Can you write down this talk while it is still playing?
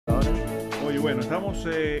Bueno, estamos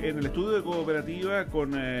en el estudio de Cooperativa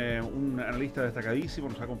con un analista destacadísimo,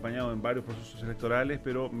 nos ha acompañado en varios procesos electorales,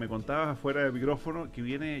 pero me contabas afuera del micrófono que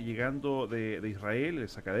viene llegando de Israel,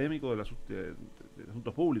 es académico de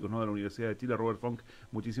Asuntos Públicos, ¿no?, de la Universidad de Chile, Robert Funk.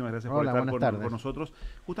 Muchísimas gracias por estar con nosotros,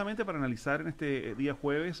 justamente para analizar en este día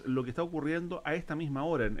jueves lo que está ocurriendo a esta misma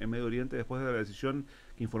hora en Medio Oriente después de la decisión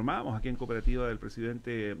que informábamos aquí en Cooperativa del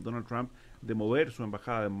presidente Donald Trump de mover su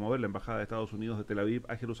embajada, de mover la embajada de Estados Unidos de Tel Aviv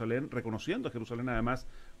a Jerusalén, reconociendo a Jerusalén además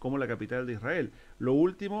como la capital de Israel. Lo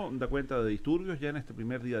último da cuenta de disturbios ya en este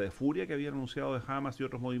primer día de furia que habían anunciado de Hamas y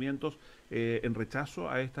otros movimientos en rechazo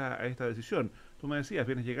a esta decisión. Tú me decías,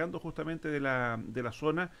 vienes llegando justamente de la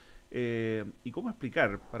zona, y cómo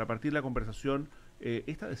explicar, para partir la conversación,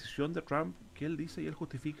 esta decisión de Trump que él dice y él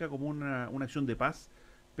justifica como una acción de paz,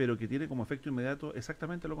 pero que tiene como efecto inmediato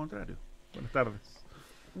exactamente lo contrario. Buenas tardes.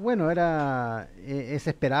 Bueno, era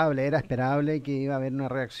esperable que iba a haber una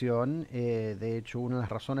reacción. De hecho, una de las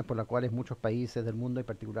razones por las cuales muchos países del mundo y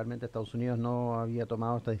particularmente Estados Unidos no había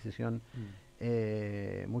tomado esta decisión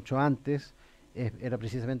mucho antes era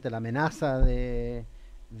precisamente la amenaza de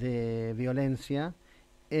violencia,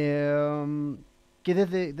 que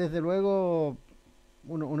desde luego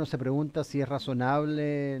uno se pregunta si es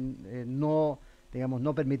razonable no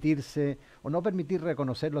permitirse o no permitir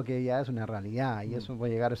reconocer lo que ya es una realidad, y eso voy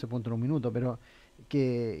a llegar a ese punto en un minuto, pero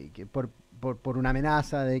que por una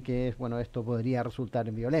amenaza de que esto podría resultar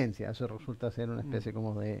en violencia. Eso resulta ser una especie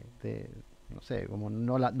como de no sé, como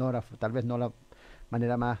tal vez no la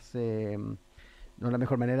manera más no la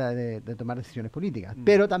mejor manera de tomar decisiones políticas,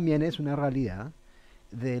 pero también es una realidad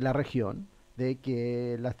de la región, de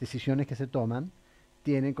que las decisiones que se toman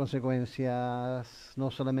tienen consecuencias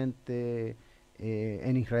no solamente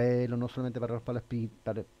en Israel, o no solamente para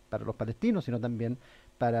los palestinos, sino también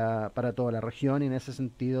para toda la región. Y en ese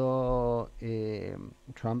sentido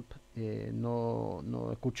Trump no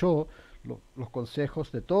escuchó los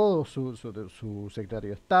consejos de todo su secretario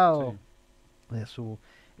de Estado, sí,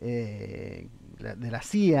 de la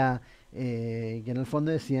CIA, que en el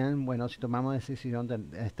fondo decían, bueno, si tomamos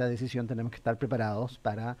esta decisión tenemos que estar preparados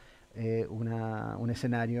para un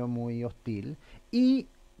escenario muy hostil. Y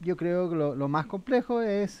yo creo que lo más complejo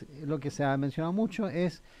es, lo que se ha mencionado mucho,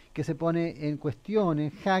 es que se pone en cuestión, en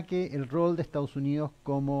jaque, el rol de Estados Unidos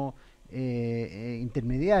como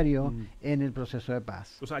intermediario en el proceso de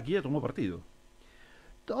paz. O sea, aquí ya tomó partido.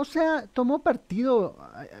 O sea, tomó partido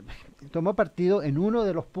en uno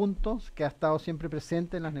de los puntos que ha estado siempre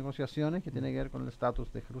presente en las negociaciones, que tiene que ver con el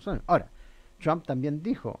estatus de Jerusalén. Ahora, Trump también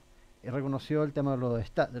reconoció el tema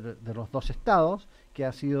de los dos estados, que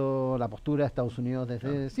ha sido la postura de Estados Unidos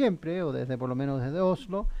desde siempre, o por lo menos desde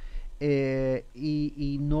Oslo,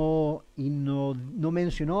 y no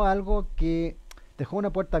mencionó algo que dejó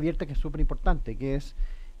una puerta abierta que es súper importante, que es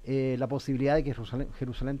la posibilidad de que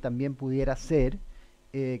Jerusalén también pudiera ser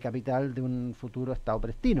capital de un futuro Estado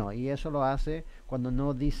palestino, y eso lo hace cuando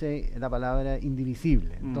no dice la palabra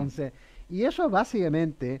indivisible. Entonces, y eso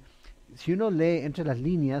básicamente, si uno lee entre las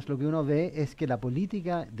líneas, lo que uno ve es que la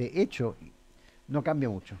política, de hecho, no cambia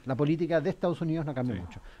mucho. La política de Estados Unidos no cambia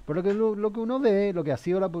mucho. Por lo que uno ve, lo que ha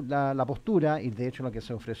sido la postura, y de hecho lo que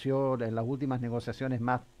se ofreció en las últimas negociaciones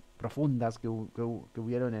más profundas que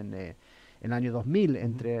hubieron en el año 2000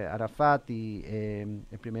 entre Arafat y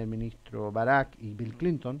el primer ministro Barak y Bill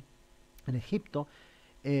Clinton en Egipto,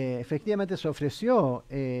 efectivamente se ofreció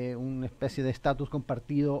una especie de estatus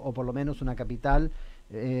compartido, o por lo menos una capital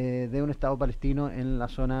de un Estado palestino en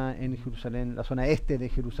Jerusalén, la zona este de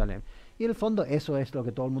Jerusalén. Y en el fondo eso es lo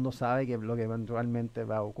que todo el mundo sabe, que lo que eventualmente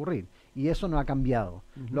va a ocurrir. Y eso no ha cambiado.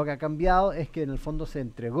 Lo que ha cambiado es que en el fondo se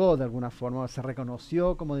entregó de alguna forma, se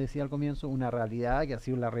reconoció, como decía al comienzo, una realidad que ha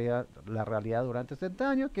sido la realidad durante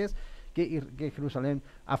 70 años, que es que Jerusalén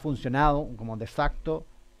ha funcionado como de facto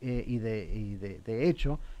y de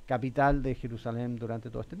hecho capital de Jerusalén durante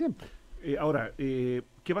todo este tiempo. Ahora, ¿qué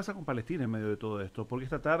pasa con Palestina en medio de todo esto? Porque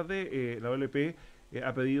esta tarde la OLP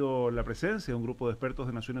ha pedido la presencia de un grupo de expertos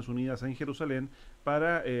de Naciones Unidas en Jerusalén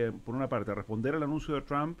para, por una parte, responder al anuncio de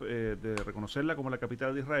Trump de reconocerla como la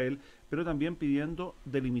capital de Israel, pero también pidiendo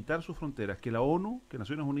delimitar sus fronteras, que la ONU, que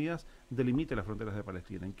Naciones Unidas, delimite las fronteras de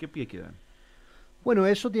Palestina. ¿En qué pie quedan? Bueno,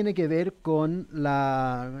 eso tiene que ver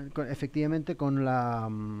efectivamente con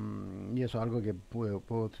y eso es algo que pude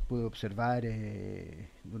observar en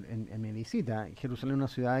mi visita. Jerusalén es una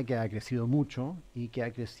ciudad que ha crecido mucho y que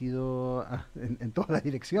ha crecido en todas las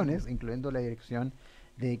direcciones, incluyendo la dirección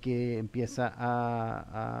de que empieza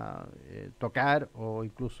a tocar o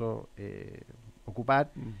incluso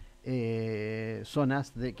ocupar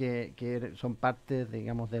zonas que son parte,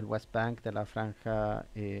 digamos, del West Bank, de la franja,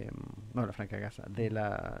 no la franja de Gaza,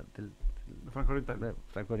 La Franja Oriental.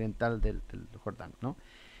 franja oriental del Jordán, ¿no?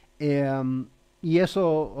 Eh, y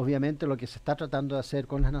eso, obviamente, lo que se está tratando de hacer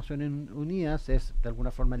con las Naciones Unidas es, de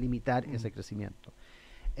alguna forma, limitar ese crecimiento.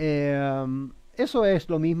 Eso es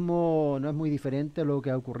lo mismo, no es muy diferente a lo que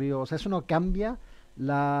ha ocurrido, o sea, eso no cambia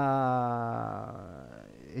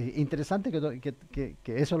interesante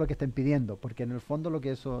que eso es lo que están pidiendo, porque en el fondo lo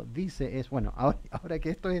que eso dice es, bueno, ahora que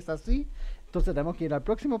esto es así, entonces tenemos que ir al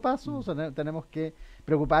próximo paso, o sea, tenemos que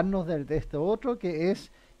preocuparnos de esto otro, que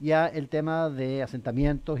es ya el tema de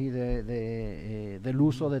asentamientos y del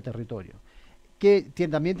uso de territorio que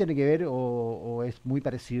también tiene que ver o es muy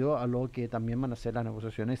parecido a lo que también van a ser las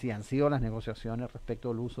negociaciones y han sido las negociaciones respecto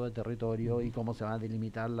al uso del territorio y cómo se va a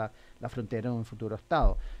delimitar la frontera en un futuro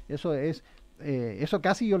Estado. Eso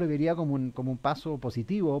casi yo lo vería como un paso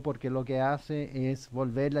positivo porque lo que hace es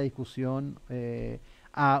volver la discusión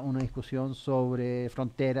a una discusión sobre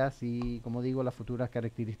fronteras y, como digo, las futuras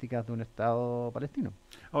características de un Estado palestino.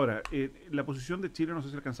 Ahora, la posición de Chile, no sé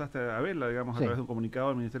si alcanzaste a verla, digamos, a Sí. través de un comunicado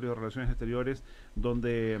del Ministerio de Relaciones Exteriores,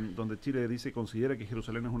 donde Chile dice considera que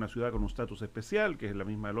Jerusalén es una ciudad con un estatus especial, que es la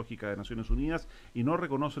misma lógica de Naciones Unidas, y no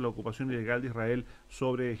reconoce la ocupación ilegal de Israel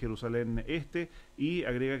sobre Jerusalén Este, y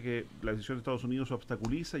agrega que la decisión de Estados Unidos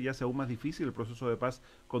obstaculiza y hace aún más difícil el proceso de paz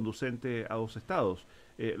conducente a dos estados.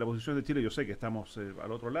 La posición de Chile, yo sé que estamos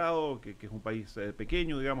al otro lado, que es un país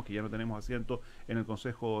pequeño, digamos, que ya no tenemos asiento en el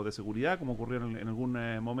Consejo de Seguridad, como ocurrió en algún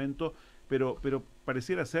momento, pero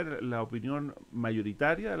pareciera ser la opinión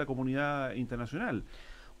mayoritaria de la comunidad internacional.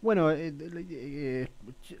 Bueno,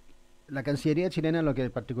 la Cancillería chilena, lo que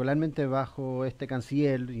particularmente bajo este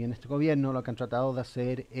canciller y en este gobierno, lo que han tratado de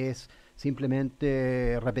hacer es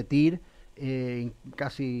simplemente repetir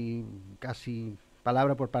casi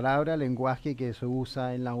palabra por palabra el lenguaje que se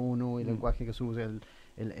usa en la ONU, el lenguaje que se usa,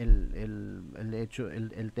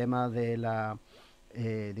 el tema de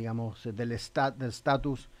digamos, del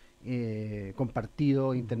estatus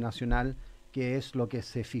compartido internacional, que es lo que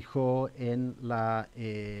se fijó en la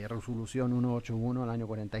resolución 181 del año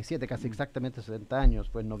 47, casi exactamente 60 años,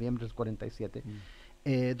 fue en noviembre del 47,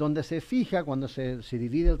 donde se fija cuando se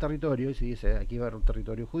divide el territorio y se dice aquí va a haber un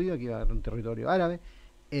territorio judío, aquí va a haber un territorio árabe,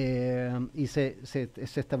 y se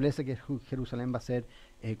establece que Jerusalén va a ser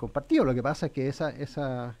compartido. Lo que pasa es que ese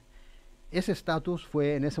estatus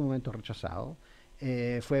fue en ese momento rechazado.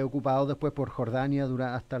 Fue ocupado después por Jordania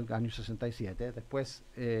hasta el año 67. Después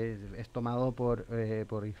es tomado por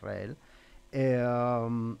Israel.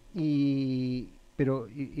 Pero,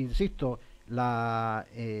 insisto,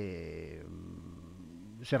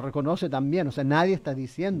 se reconoce también, o sea, nadie está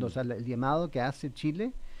diciendo, o sea, el llamado que hace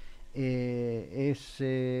Chile es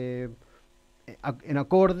en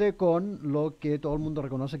acorde con lo que todo el mundo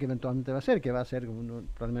reconoce que eventualmente va a ser, que va a ser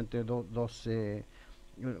probablemente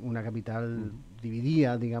una capital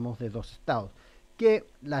dividida, digamos, de dos estados. Que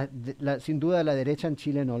sin duda la derecha en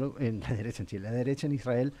Chile, la derecha en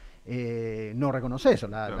Israel no reconoce eso.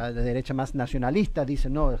 Claro. La derecha más nacionalista dice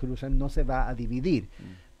no, Jerusalén no se va a dividir.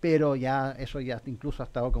 Pero eso ya incluso ha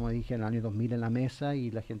estado, como dije, en el año 2000 en la mesa y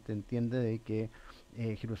la gente entiende de que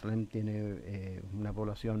Jerusalén tiene una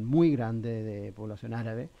población muy grande de población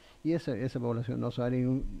árabe y esa población no se va a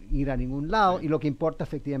ir a ningún lado, sí. Y lo que importa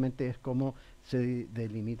efectivamente es cómo se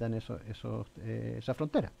delimitan esa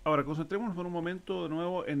frontera. Ahora, concentrémonos por un momento de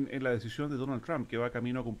nuevo en la decisión de Donald Trump, que va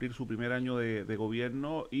camino a cumplir su primer año de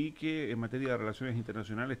gobierno y que en materia de relaciones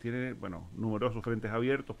internacionales tiene, bueno, numerosos frentes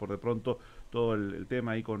abiertos, por de pronto todo el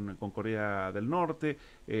tema ahí con Corea del Norte,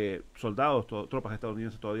 soldados, tropas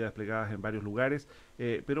estadounidenses todavía desplegadas en varios lugares,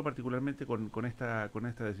 pero particularmente con esta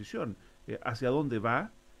decisión. ¿Hacia dónde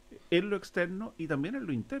va? En lo externo y también en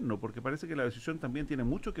lo interno, porque parece que la decisión también tiene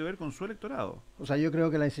mucho que ver con su electorado. O sea, yo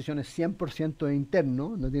creo que la decisión es 100%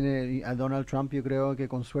 interno. No tiene a Donald Trump, yo creo que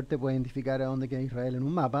con suerte puede identificar a dónde queda Israel en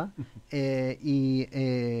un mapa.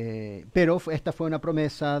 Pero esta fue una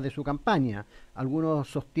promesa de su campaña. Algunos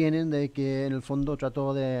sostienen de que en el fondo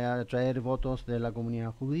trató de atraer votos de la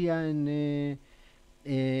comunidad judía en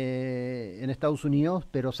Estados Unidos,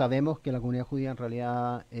 pero sabemos que la comunidad judía en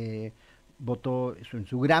realidad votó, en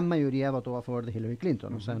su gran mayoría votó a favor de Hillary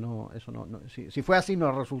Clinton. O sea, si fue así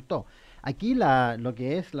no resultó. Aquí lo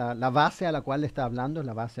que es la base a la cual le está hablando es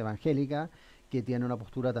la base evangélica, que tiene una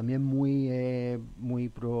postura también muy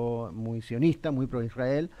sionista, muy pro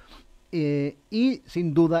Israel, y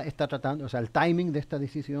sin duda está tratando, o sea, el timing de esta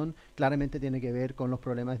decisión claramente tiene que ver con los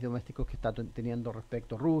problemas domésticos que está teniendo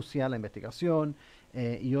respecto a Rusia, la investigación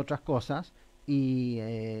y otras cosas. Y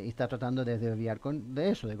está tratando de desviar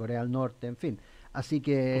de eso, de Corea del Norte, en fin. Así O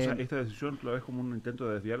sea, que, esta decisión la ves como un intento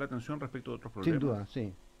de desviar la atención respecto de otros problemas. sin duda,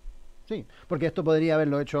 sí. Sí, porque esto podría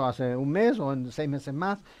haberlo hecho hace un mes o en 6 meses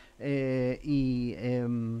más. eh, y,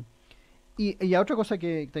 em, y otra cosa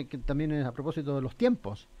que también es a propósito de los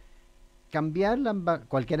tiempos, cambiar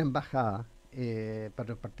cualquier embajada,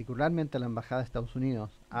 pero particularmente la embajada de Estados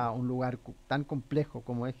Unidos, a un lugar tan complejo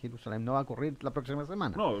como es Jerusalén, no va a ocurrir la próxima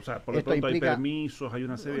semana. No, o sea, por de Esto pronto hay implica, permisos, hay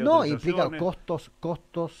una serie de no, implica autorizaciones.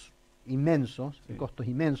 costos inmensos, Sí. costos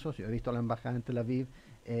inmensos. Yo he visto la embajada en Tel Aviv,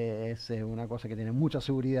 es una cosa que tiene mucha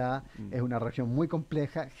seguridad, Mm. es una región muy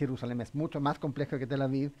compleja. Jerusalén es mucho más compleja que Tel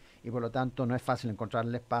Aviv y por lo tanto no es fácil encontrar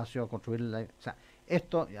el espacio, construir o sea,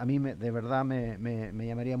 esto a mí de verdad me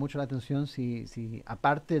llamaría mucho la atención si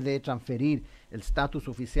aparte de transferir el estatus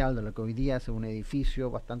oficial de lo que hoy día es un edificio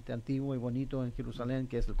bastante antiguo y bonito en Jerusalén,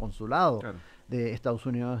 que es el consulado Claro. de Estados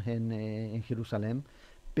Unidos en Jerusalén,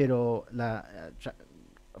 pero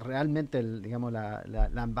realmente digamos la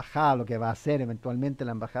embajada, lo que va a hacer eventualmente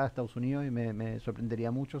la embajada de Estados Unidos, y me sorprendería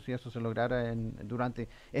mucho si eso se lograra durante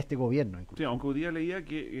este gobierno Sí, incluso. aunque hoy día leía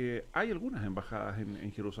que hay algunas embajadas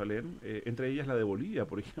en Jerusalén, entre ellas la de Bolivia,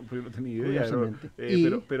 por ejemplo, yo no tenía idea, ¿no? Curiosamente. Y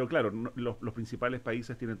Pero claro, los principales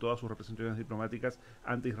países tienen todas sus representaciones diplomáticas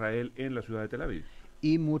ante Israel en la ciudad de Tel Aviv.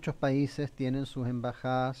 y muchos países tienen sus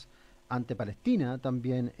embajadas ante Palestina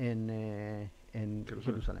también en Jerusalén.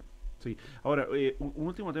 Jerusalén. Sí. Ahora, un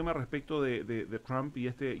último tema respecto de Trump y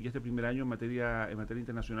este primer año en materia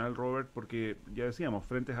internacional, Robert, porque ya decíamos,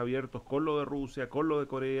 frentes abiertos con lo de Rusia, con lo de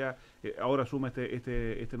Corea, ahora suma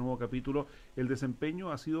este nuevo capítulo. ¿El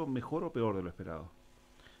desempeño ha sido mejor o peor de lo esperado?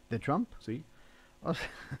 ¿De Trump? ¿Sí? O sea,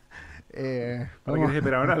 ¿Para quienes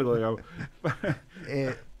esperaban algo, digamos?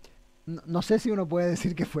 eh, no sé si uno puede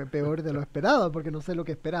decir que fue peor de lo esperado, porque no sé lo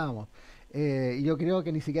que esperábamos. Y yo creo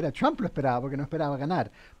que ni siquiera Trump lo esperaba, porque no esperaba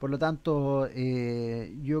ganar. Por lo tanto,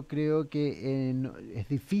 yo creo que es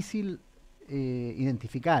difícil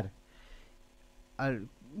identificar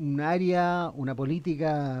un área, una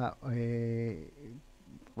política,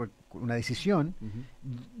 una decisión Ujú.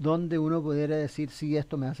 donde uno pudiera decir si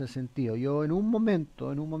esto me hace sentido. Yo en un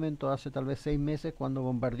momento hace tal vez 6 meses, cuando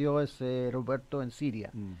bombardeó ese aeropuerto en Siria,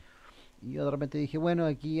 Mm. y yo de repente dije, bueno,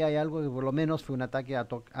 aquí hay algo que por lo menos fue un ataque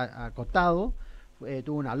acotado,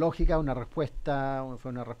 tuvo una lógica,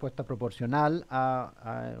 fue una respuesta proporcional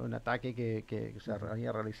a un ataque que se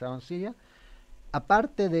había realizado en Siria.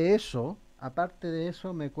 Aparte de eso,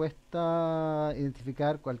 me cuesta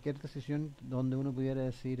identificar cualquier decisión donde uno pudiera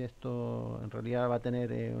decir esto en realidad va a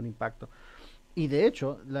tener un impacto. Y de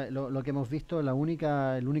hecho, lo que hemos visto, el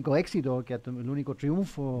único éxito, el único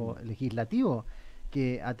triunfo Mm. legislativo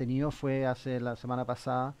que ha tenido fue hace la semana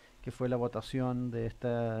pasada, que fue la votación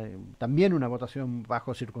también una votación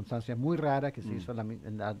bajo circunstancias muy raras, que se Mm. hizo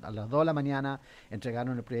a las 2 de la mañana.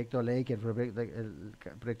 Entregaron el proyecto de ley, que es el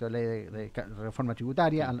proyecto de ley de reforma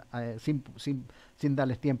tributaria, Sí. sin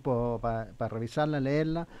darles tiempo para revisarla,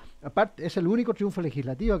 leerla. Aparte, es el único triunfo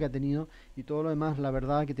legislativo que ha tenido, y todo lo demás, la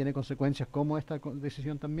verdad, que tiene consecuencias, como esta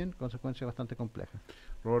decisión también, consecuencias bastante complejas.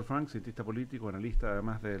 Robert Frank, cientista político, analista,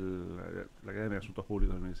 además de la Academia de Asuntos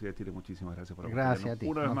Públicos de la Universidad de Chile, muchísimas gracias por Gracias acompañarnos a ti.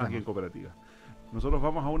 una vez Nos más aquí en vemos. Cooperativa. Nosotros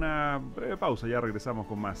vamos a una breve pausa, ya regresamos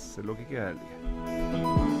con más en lo que queda del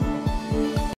día.